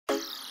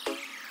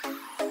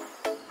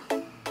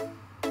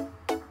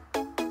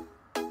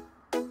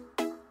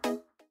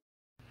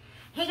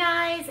Hey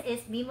guys,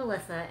 it's me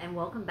Melissa and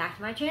welcome back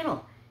to my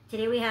channel.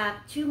 Today we have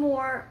two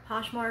more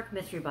Poshmark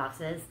mystery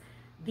boxes.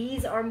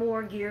 These are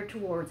more geared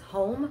towards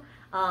home.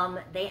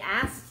 They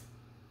asked,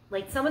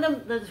 like some of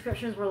them, the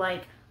descriptions were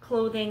like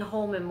clothing,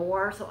 home, and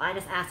more. So I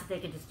just asked if they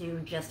could just do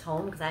just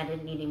home because I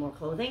didn't need any more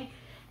clothing.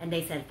 And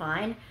they said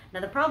fine. Now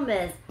the problem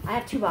is I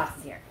have two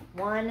boxes here.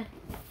 One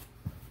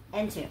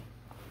and two.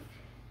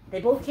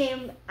 They both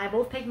came, I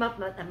both picked them up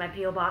at my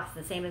P.O. Box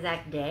the same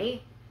exact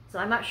day. So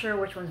I'm not sure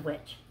which one's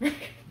which.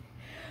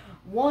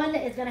 One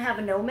is going to have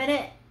a gnome in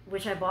it,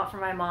 which I bought for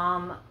my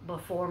mom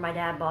before my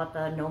dad bought the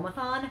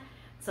Gnomeathon.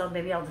 So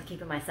maybe I'll just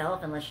keep it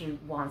myself unless she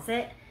wants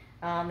it.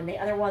 And the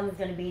other one's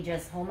going to be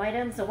just home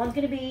items. So one's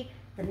going to be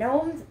the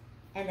gnomes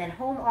and then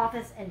home,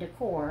 office, and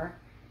decor.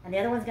 And the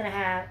other one's going to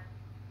have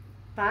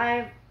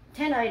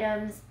 10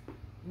 items,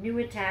 new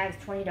with tags,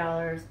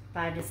 $20,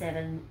 5 to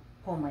 7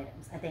 home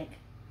items, I think.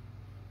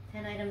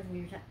 10 items,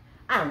 new tags.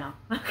 I don't know.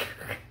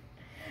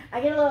 I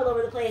get a little all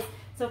over the place.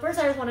 So first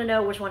I just want to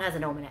know which one has a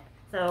gnome in it.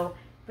 So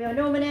we have a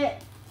gnome in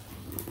it.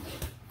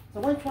 So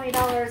one's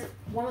 $20,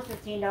 one was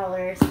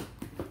 $15.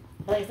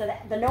 But like I said,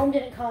 the gnome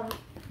didn't come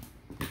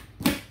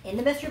in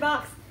the mystery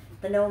box.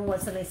 The gnome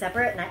was something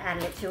separate, and I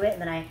added it to it.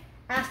 And then I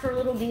asked for a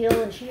little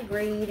deal, and she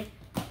agreed.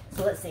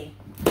 So let's see.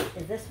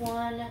 Does this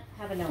one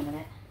have a gnome in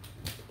it?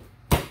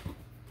 Let's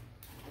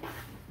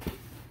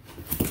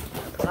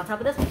put it on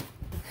top of this one.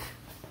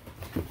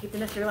 Keep the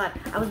mystery alive.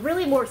 I was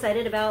really more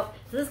excited about,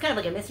 so this is kind of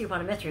like a mystery upon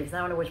a mystery because I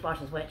don't know which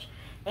box is which.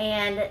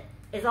 And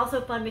it's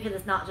also fun because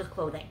it's not just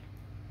clothing.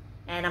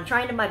 And I'm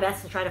trying my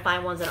best to try to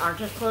find ones that aren't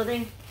just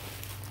clothing.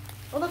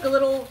 Oh look, some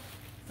little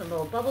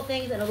bubble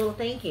things and a little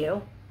thank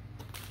you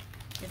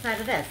inside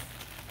of this.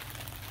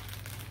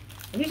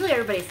 And usually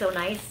everybody's so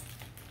nice.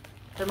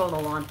 They're mowing the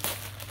lawn.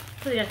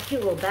 So they got a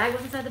cute little bag.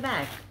 What's inside the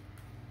bag?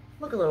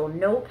 Look, a little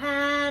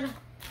notepad.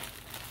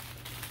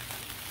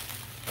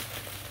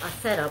 A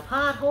set of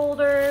pot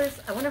holders.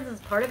 I wonder if this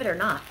is part of it or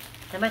not.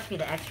 That must be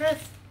the extras.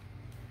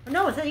 Oh,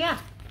 no, it says, yeah,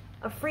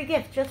 a free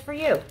gift just for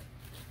you.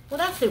 Well,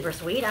 that's super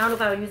sweet. I don't know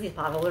if I would use these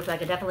pot holders, but I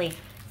could definitely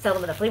sell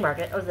them at the flea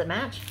market. Oh, does it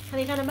match? How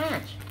do you got to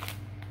match?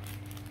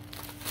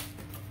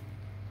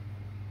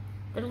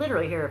 They're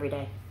literally here every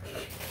day.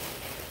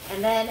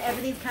 And then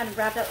everything's kind of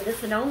wrapped up. Is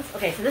this the gnomes?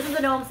 Okay, so this is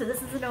the gnome. So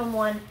this is the gnome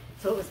one.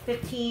 So it was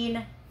 $15.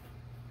 I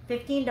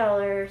can't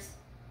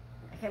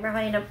remember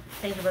how many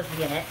things are supposed to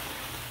be in it.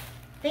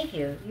 Thank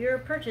you. Your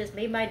purchase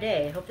made my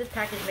day. Hope this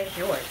package makes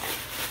yours.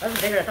 That was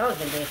bigger than I thought it was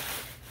going to be.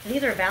 So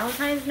these are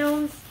Valentine's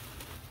gnomes,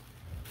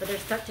 but they're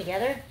stuck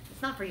together.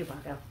 It's not for you,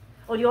 Paco.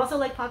 Oh, do you also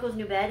like Paco's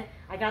new bed?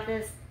 I got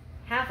this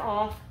half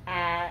off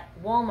at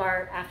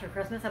Walmart after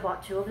Christmas. I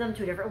bought two of them,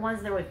 two different ones,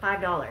 and they're only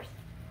 $5.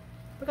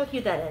 Look how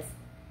cute that is.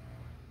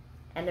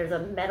 And there's a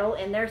metal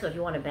in there, so if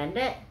you want to bend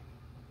it.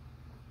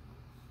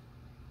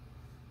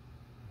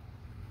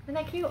 Isn't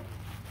that cute?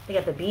 They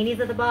got the beanies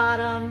at the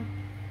bottom.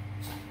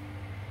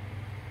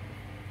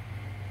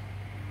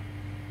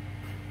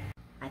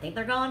 I think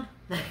they're gone.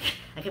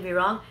 I could be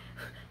wrong.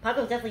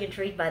 Paco's definitely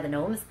intrigued by the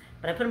gnomes,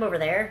 but I put them over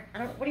there.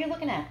 What are you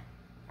looking at?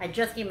 I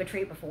just gave him a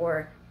treat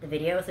before the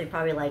video, so he's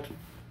probably like,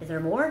 is there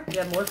more? Do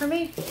you have more for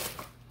me?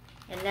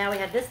 And now we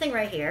have this thing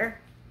right here.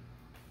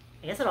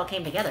 I guess it all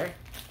came together.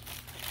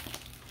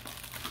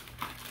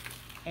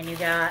 And you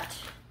got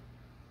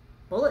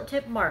bullet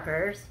tip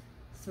markers,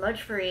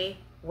 smudge free,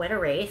 wet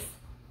erase.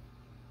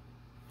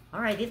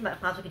 All right, these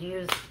might possibly could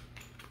use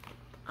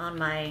on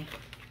my,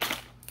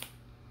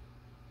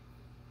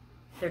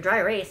 they're dry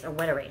erase or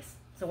wet erase.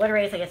 So wet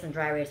erase, I guess, and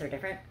dry erase are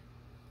different.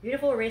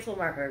 Beautiful erasable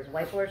markers,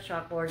 whiteboards,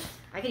 chalkboards.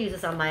 I can use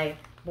this on my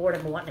board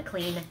if I'm wanting to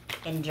clean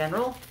in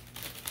general.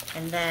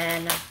 And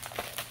then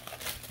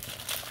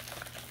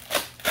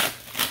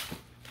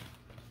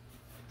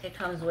it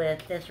comes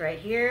with this right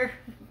here.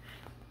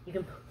 You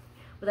can,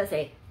 what does that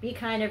say? Be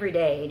kind every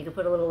day. And you can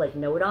put a little like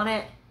note on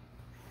it.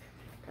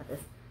 Got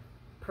this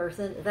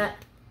person. Is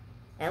that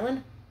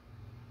Ellen?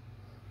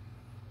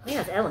 I think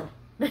that's Ellen.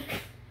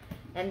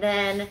 And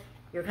then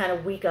your kind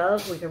of week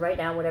of, we can write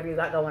down whatever you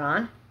got going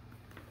on.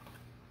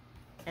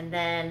 And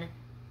then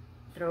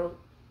throw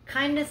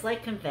kindness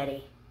like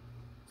confetti.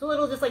 It's a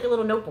little, just like a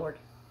little noteboard,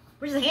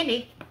 which is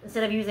handy.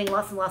 Instead of using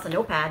lots and lots of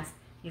notepads,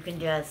 you can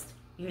just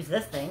use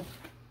this thing.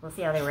 We'll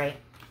see how they write.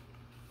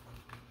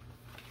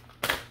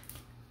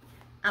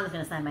 I'm just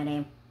going to sign my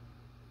name.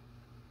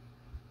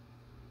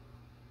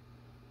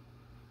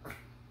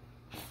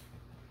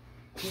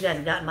 You guys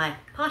have gotten my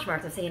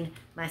Poshmarks, have seen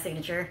my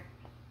signature.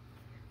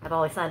 I've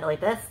always signed it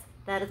like this.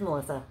 That is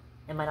Melissa.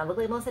 It might not look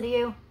like Melissa to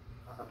you,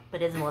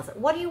 but it is Melissa.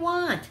 What do you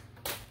want?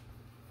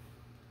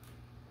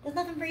 There's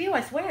nothing for you,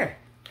 I swear.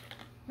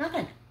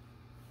 Nothing.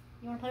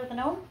 You want to play with the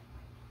gnome?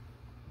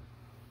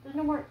 There's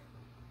no more.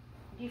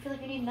 Do you feel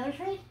like you need another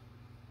treat?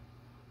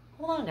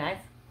 Hold on, guys.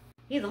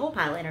 He has a whole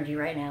pile of energy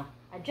right now.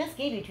 I just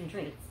gave you 2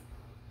 treats.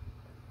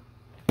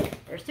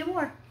 There's 2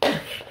 more.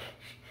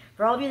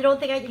 For all of you that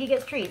don't think he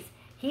gets treats,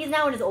 he's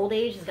now in his old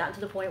age, has gotten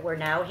to the point where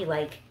now he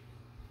like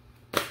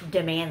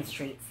demands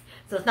treats.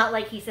 So it's not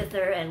like he sits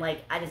there and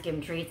like, I just give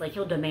him treats. Like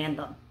he'll demand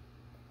them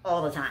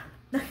all the time.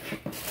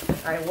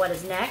 All right, what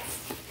is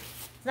next? So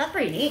that's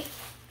pretty neat.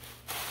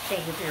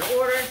 Thank you for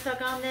your order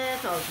stuck on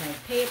this. All this nice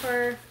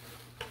paper.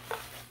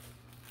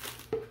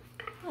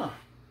 Oh,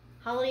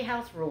 holiday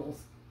house rules.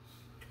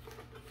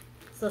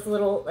 So it's a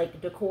little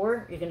like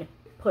decor you're gonna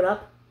put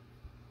up,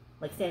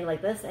 like standing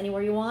like this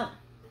anywhere you want.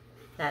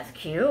 That's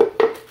cute.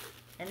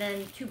 And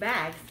then 2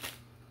 bags.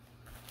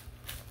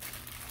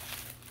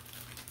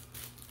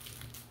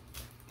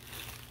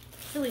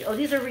 Silly. Oh,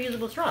 these are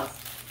reusable straws.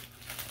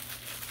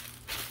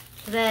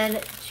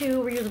 Then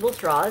 2 reusable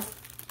straws.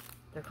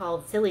 They're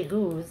called Silly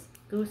Goose.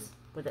 Goose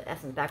with the S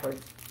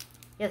backwards.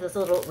 Yes, it's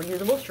little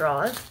reusable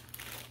straws.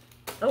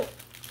 Oh.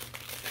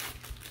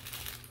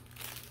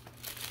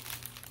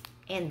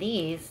 And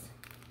these,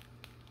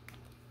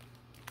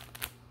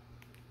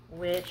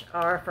 which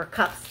are for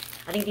cups.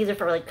 I think these are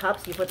for like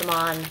cups. You put them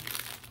on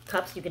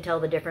cups. You can tell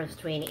the difference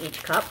between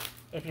each cup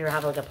if you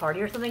have like a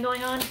party or something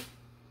going on.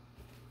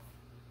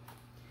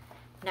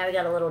 Now we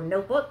got a little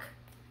notebook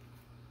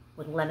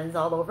with lemons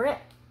all over it.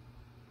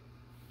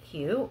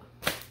 Cute.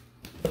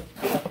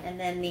 And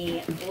then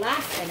the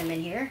last item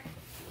in here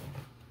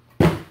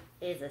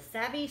is a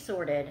Savvy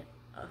Sorted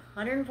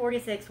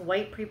 146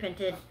 white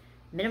pre-printed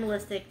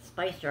minimalistic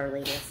spice jar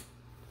labels.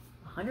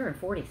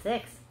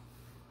 146?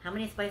 How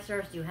many spice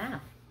jars do you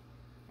have?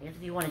 I guess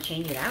if you want to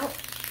change it out.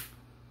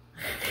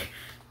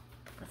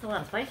 That's a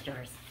lot of spice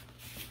jars.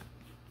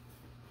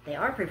 They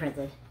are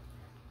pre-printed.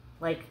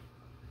 Like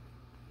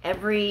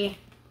every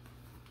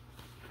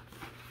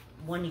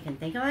one you can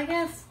think of, I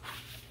guess.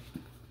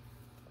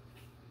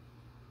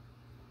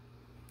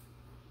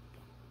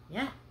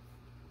 Yeah.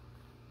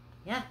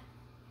 Yeah.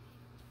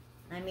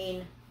 I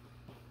mean,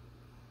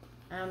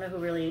 I don't know who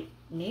really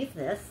needs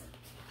this,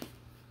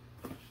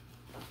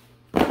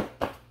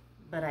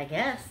 but I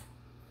guess.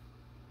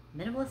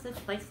 Minimalistic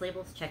spice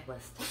labels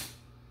checklist.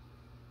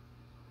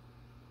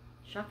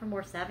 Shop for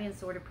more savvy and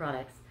sorted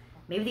products.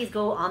 Maybe these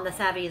go on the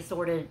savvy and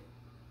sorted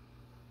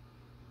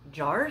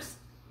jars?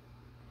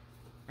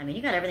 I mean,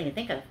 you got everything to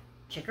think of.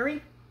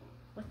 Chicory?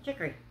 What's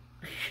chicory?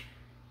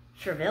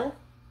 Chervil?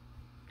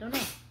 Don't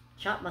know.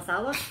 Chopped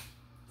masala?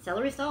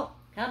 Celery salt?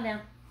 Calm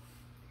down.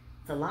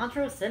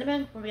 Cilantro?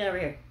 Cinnamon? What do we got over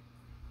here?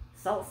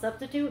 Salt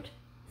substitute?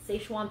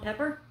 Szechuan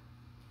pepper?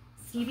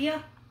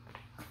 Stevia?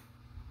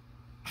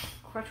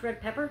 Crushed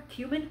red pepper?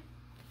 Cumin?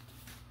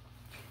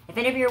 If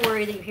any of you are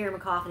worried that you hear him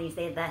cough and you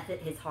say that's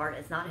his heart,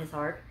 it's not his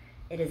heart.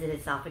 It is his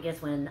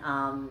esophagus. When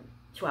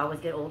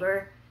chihuahuas get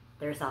older,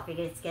 their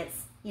esophagus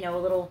gets, you know,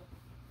 a little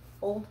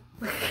old.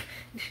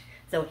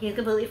 So he's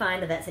completely fine.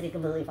 The vet said he's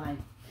completely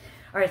fine.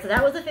 All right, so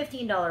that was a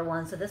 $15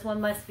 one. So this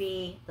one must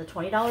be the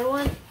 $20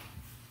 one.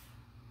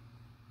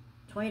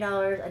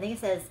 $20. I think it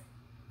says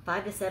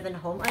 5 to 7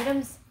 home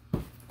items.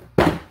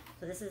 So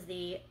this is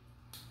the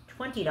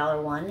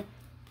 $20 one.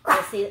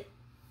 Let's see.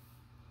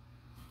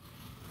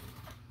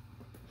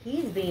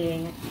 He's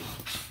being... Do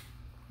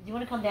you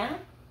want to come down?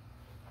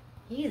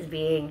 He is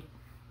being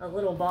a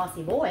little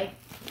bossy boy.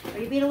 Are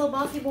you being a little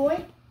bossy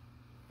boy?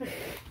 You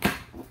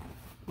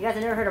guys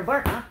have never heard him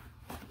bark, huh?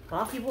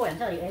 Bossy boy, I'm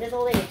telling you, in his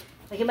old age.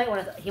 Like he might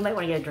want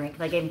to get a drink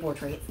because I gave him 4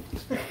 treats.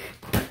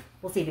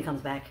 We'll see if he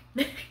comes back.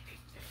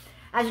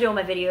 As you know,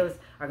 my videos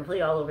are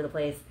completely all over the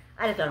place.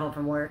 I just got home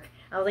from work.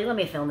 I was like, let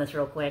me film this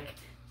real quick.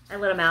 I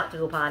let him out to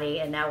go potty,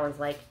 and now we're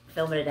like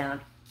filming it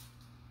down.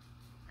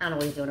 I don't know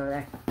what he's doing over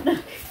there.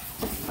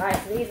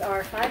 Alright, so these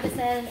are 5 to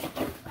 10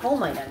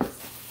 home items.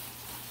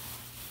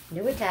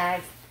 New with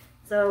tags.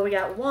 So we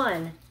got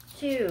 1,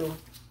 2,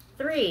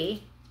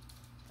 3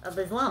 of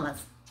these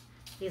llamas.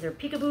 These are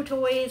Peek-a-Boo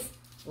Toys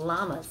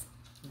llamas.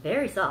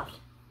 Very soft.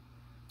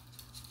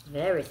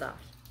 Very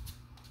soft.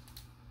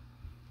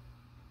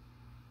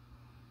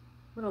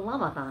 Little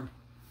llama-thon.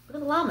 Look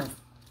at the llamas. You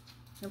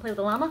wanna play with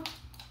the llama? Look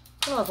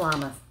at those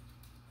llamas.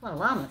 A lot of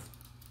llamas.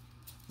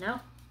 No?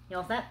 You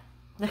all set?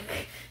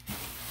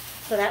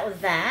 So that was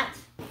that.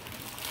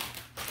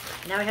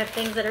 Now we have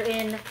things that are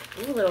in,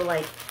 ooh, little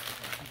like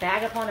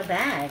bag upon a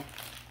bag.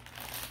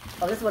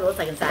 Oh, this is what it looks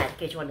like inside, in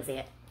case you wanted to see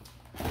it.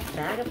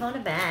 Bag upon a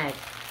bag.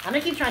 I'm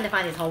gonna keep trying to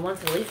find these home ones,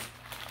 because at least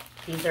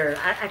these are,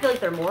 I feel like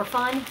they're more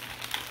fun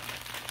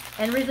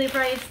and reasonably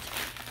priced.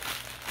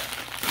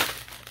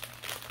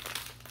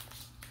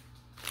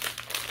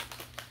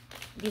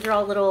 These are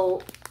all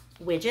little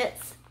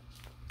widgets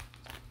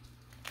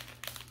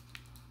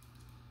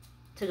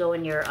to go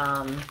in your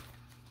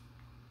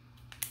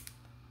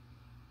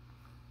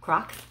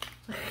Crocs.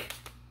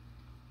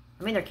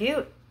 I mean, they're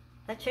cute.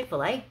 That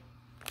Chick-fil-A.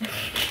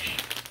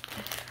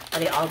 Are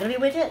they all gonna be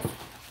widgets?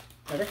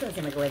 No, this doesn't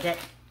seem like a widget.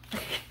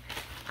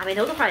 I mean,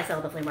 those will probably sell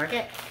at the flea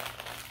market.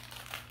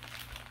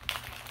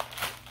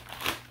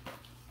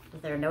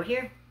 Is there a note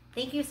here?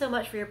 Thank you so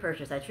much for your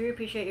purchase. I truly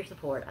appreciate your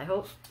support. I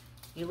hope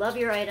you love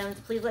your items.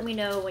 Please let me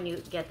know when you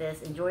get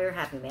this. Enjoy your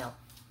Happy Mail.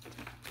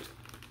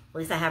 At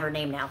least I have her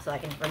name now, so I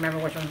can remember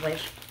which one's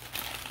which.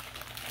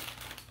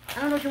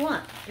 I don't know what you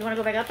want. You want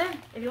to go back up there?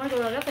 If you want to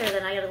go back up there,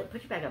 then I gotta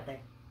put you back up there.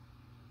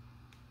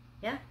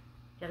 Yeah? You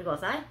have to go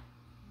outside?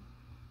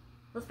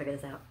 Let's figure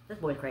this out. This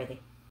boy's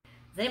crazy.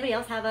 Does anybody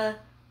else have a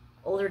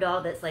older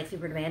dog that's like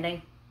super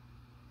demanding?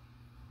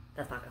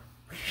 That's Paco.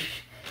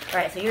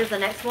 Alright, so here's the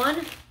next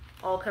one.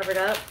 All covered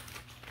up.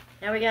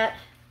 Now we got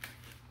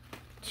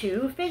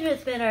 2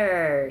 fidget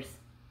spinners.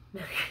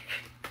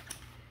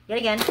 Yet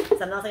again,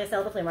 something else I can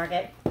sell at the flea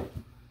market.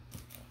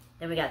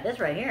 Then we got this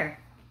right here.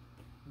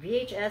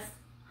 VHS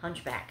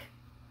Hunchback.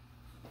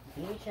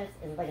 VHS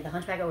is like the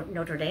Hunchback of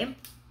Notre Dame.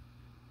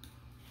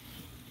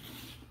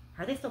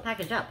 How are they still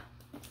packaged up?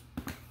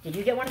 Did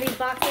you get one of these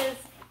boxes?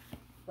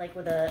 Like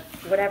with a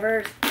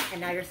whatever, and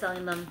now you're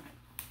selling them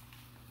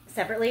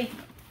separately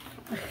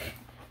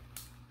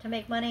to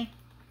make money?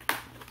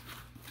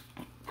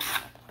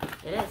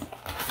 It is.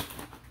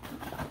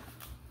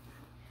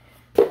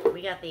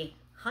 We got the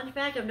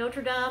Hunchback of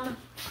Notre Dame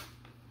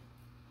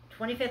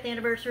 25th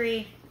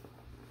anniversary.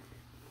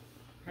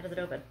 How does it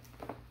open?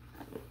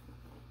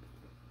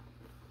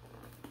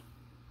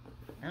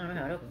 I don't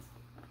know how it opens.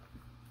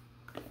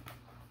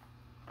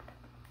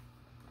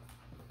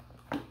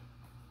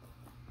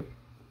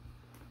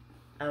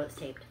 Oh, it's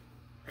taped.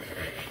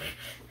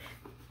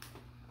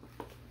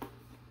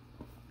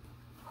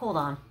 Hold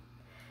on.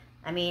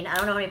 I mean, I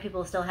don't know how many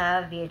people still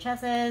have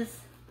VHSs.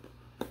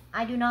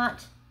 I do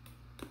not.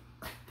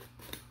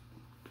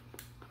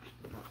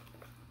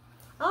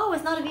 Oh,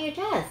 it's not a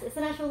VHS. It's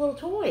an actual little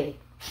toy.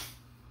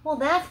 Well,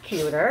 that's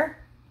cuter.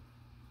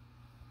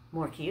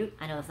 More cute.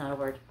 I know that's not a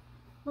word.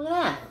 Look at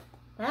that.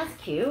 That's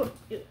cute.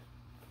 You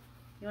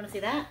want to see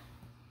that?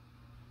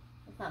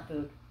 It's not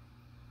food.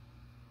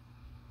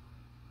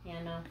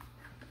 Yeah, no.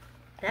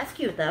 That's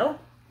cute, though.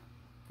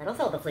 That'll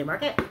sell at the flea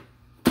market.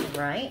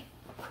 Right?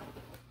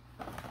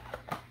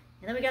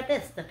 And then we got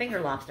this, the finger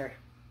lobster.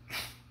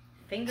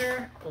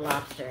 Finger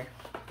lobster.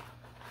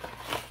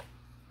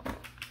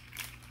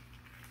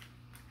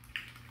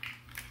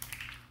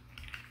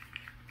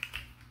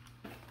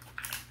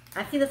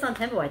 I've seen this on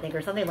Tembo, I think,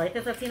 or something like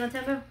this I've seen on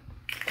Tembo.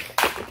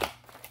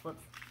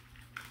 Whoops.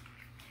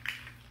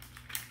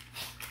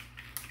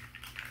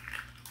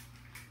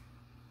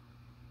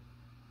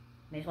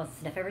 Maybe she wants to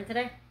sniff everything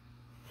today.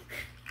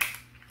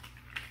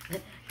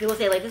 People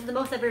say, like, this is the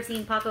most I've ever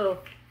seen Paco,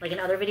 like, in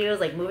other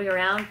videos, like, moving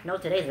around. No,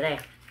 today's the day.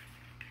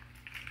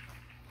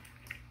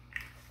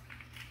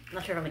 I'm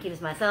not sure if I'm going to keep this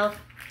myself,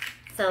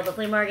 sell at the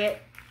flea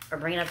market, or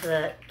bring it up to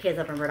the kids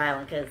up in Rhode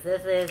Island, because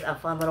this is a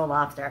fun little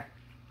lobster.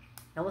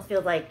 It almost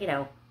feels like, you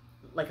know,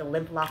 like a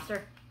limp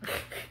lobster.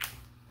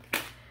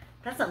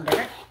 That's something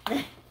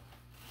different.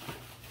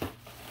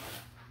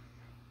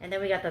 And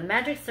then we got the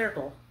magic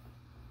circle.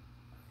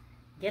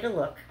 Get a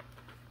look.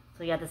 So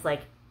we got this,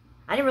 like,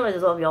 I didn't realize it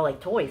was all be all like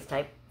toys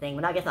type thing,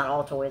 but I guess not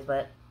all toys,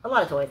 but a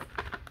lot of toys.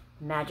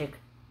 Magic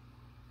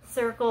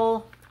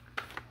circle.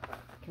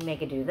 Can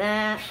make it do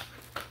that.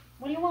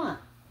 What do you want?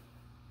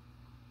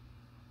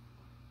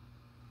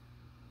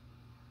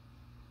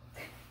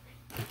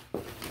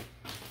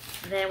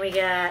 Then we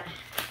got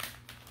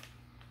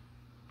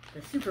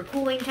the super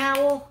cooling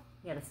towel.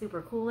 We got a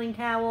super cooling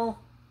towel.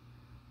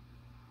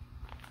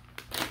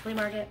 Flea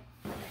market.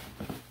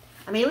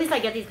 I mean, at least I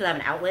get these because I have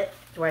an outlet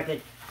to where I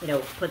could, you know,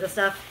 put the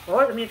stuff.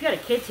 Or, I mean, if you had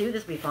a kid too,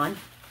 this would be fun.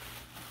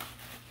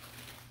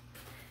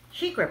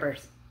 Sheet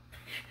grippers.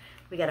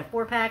 We got a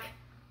 4-pack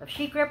of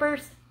sheet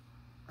grippers.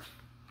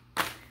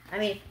 I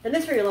mean, the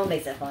mystery alone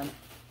makes it fun.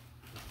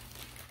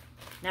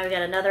 Now we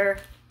got another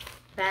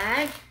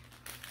bag.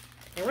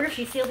 I wonder if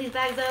she sealed these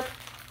bags up,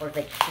 or if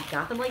she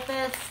got them like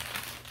this.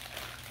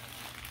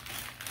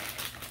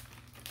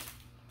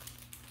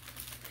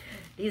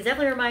 These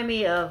definitely remind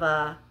me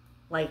of,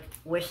 like,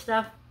 Wish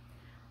stuff.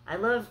 I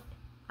love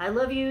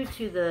you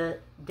to the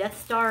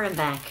Death Star and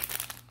back.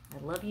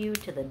 I love you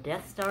to the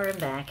Death Star and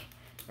back.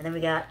 And then we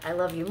got I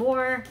love you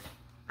more,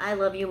 I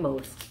love you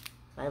most.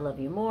 I love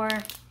you more,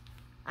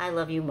 I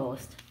love you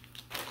most.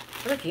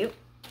 Those are cute.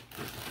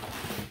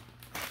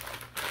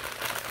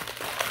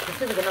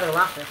 This is like another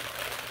lobster.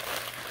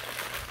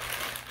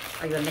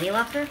 Are you a mini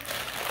lobster?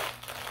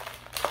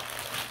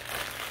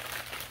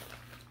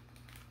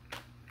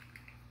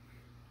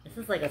 This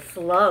is like a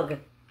slug.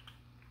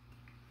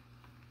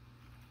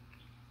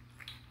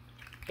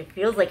 It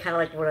feels like kind of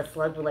like what a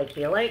slug would like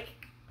feel like.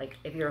 Like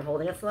if you were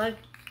holding a slug.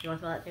 You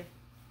want to smell that too?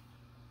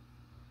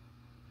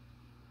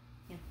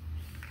 Yeah.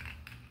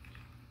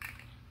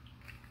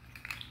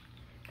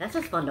 That's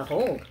just fun to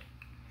hold.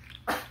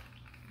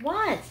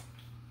 What?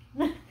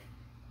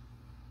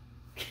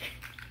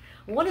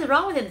 What is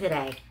wrong with him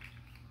today?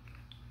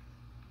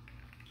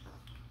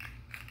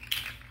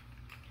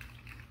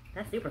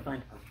 That's super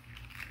fun.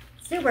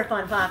 Super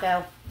fun,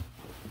 Paco.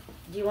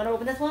 Do you want to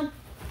open this one?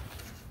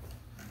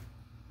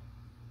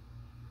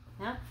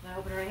 No? You want to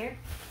open it right here?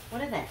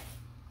 What is it?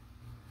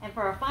 And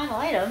for our final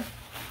item,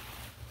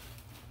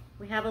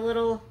 we have a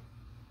little,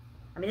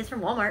 I mean, it's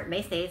from Walmart,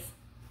 Maystays.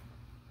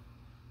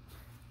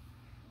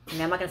 I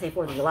mean, I'm not going to say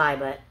 4th of July,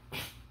 but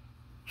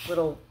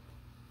little,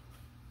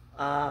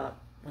 what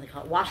do they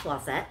call it?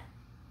 Washcloth set.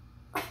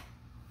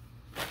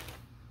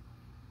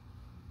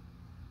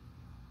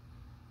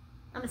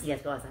 I'm going to see you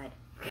guys go outside.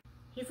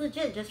 He's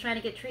legit just trying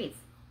to get treats.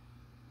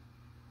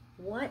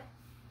 What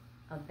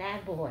a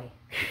bad boy.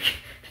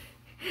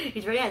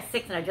 He's already at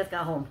 6 and I just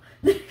got home.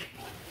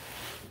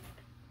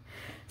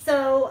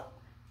 So,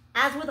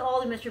 as with all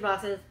the mystery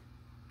boxes,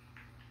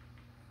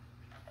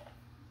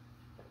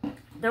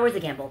 there was a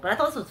gamble, but I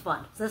thought this was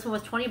fun. So this one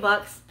was 20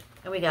 bucks,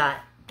 and we got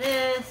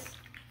this,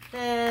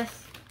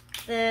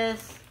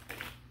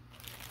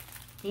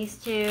 these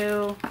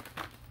two,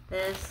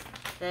 this,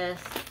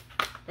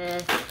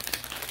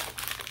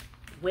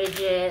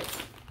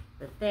 widgets,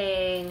 the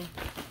thing,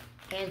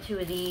 and two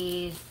of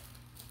these,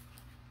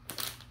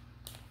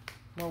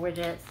 more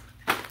widgets.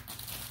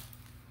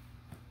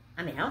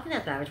 I mean, I don't think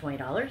that's bad for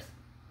 $20. It's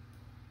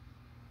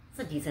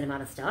a decent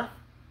amount of stuff.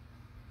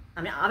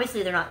 I mean,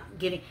 obviously they're not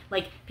giving,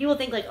 like, people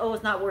think like, oh,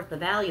 it's not worth the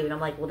value. And I'm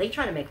like, well, they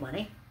try to make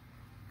money.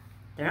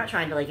 They're not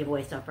trying to like give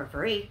away stuff for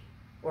free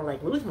or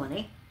like lose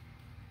money.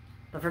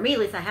 But for me, at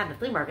least I have the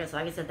flea market, so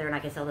I can sit there and I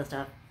can sell this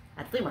stuff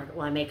at the flea market.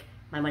 Will I make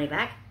my money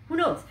back? Who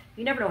knows?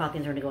 You never know how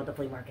things are going to go at the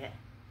flea market.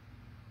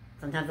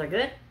 Sometimes they're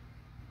good.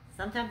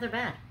 Sometimes they're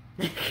bad.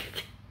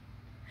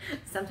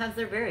 Sometimes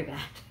they're very bad.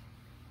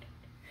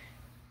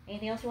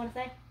 Anything else you want to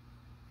say?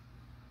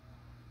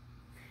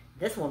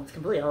 This one's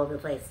completely all over the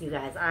place, you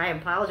guys. I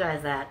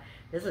apologize that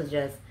this was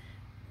just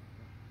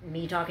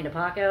me talking to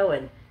Paco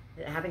and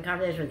having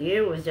conversation with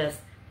you. It was just,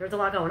 there's a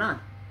lot going on.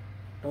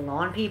 The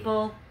lawn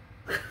people.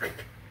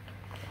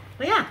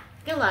 But yeah,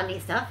 get a lot of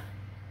neat stuff.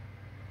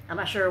 I'm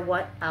not sure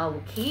what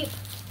I'll keep.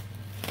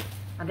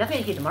 I'm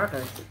definitely gonna keep the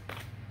markers.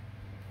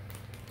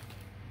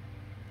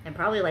 And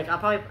probably like,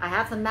 I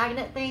have some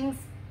magnet things.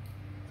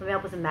 So maybe I'll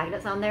put some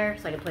magnets on there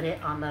so I can put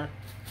it on the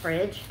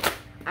fridge.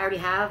 I already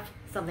have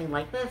something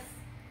like this.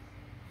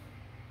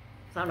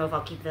 So I don't know if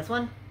I'll keep this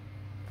one,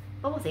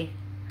 but we'll see.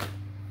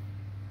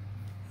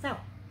 So,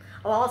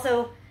 I'll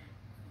also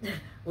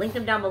link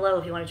them down below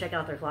if you want to check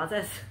out their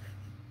closets.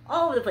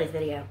 All over the place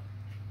video.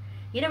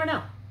 You never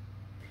know.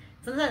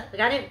 Sometimes, like,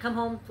 I didn't come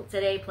home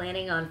today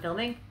planning on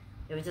filming.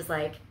 It was just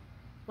like,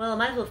 well, I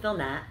might as well film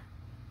that.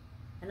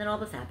 And then all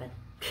this happened.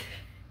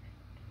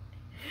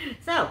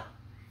 So,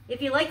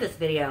 if you like this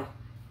video,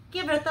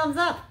 give it a thumbs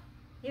up.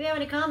 If you have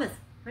any comments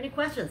or any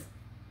questions,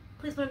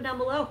 please put them down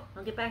below.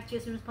 I'll get back to you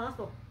as soon as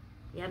possible.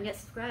 If you haven't yet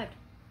subscribed.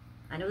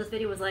 I know this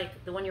video was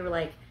like the one you were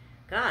like,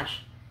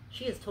 gosh,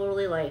 she is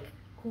totally like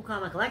cool,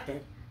 calm, and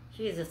collected.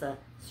 She is just a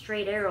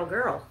straight arrow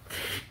girl.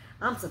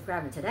 I'm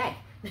subscribing today.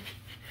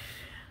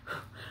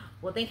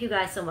 Well, thank you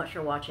guys so much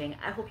for watching.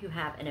 I hope you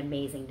have an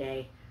amazing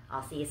day.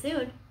 I'll see you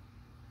soon.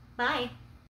 Bye.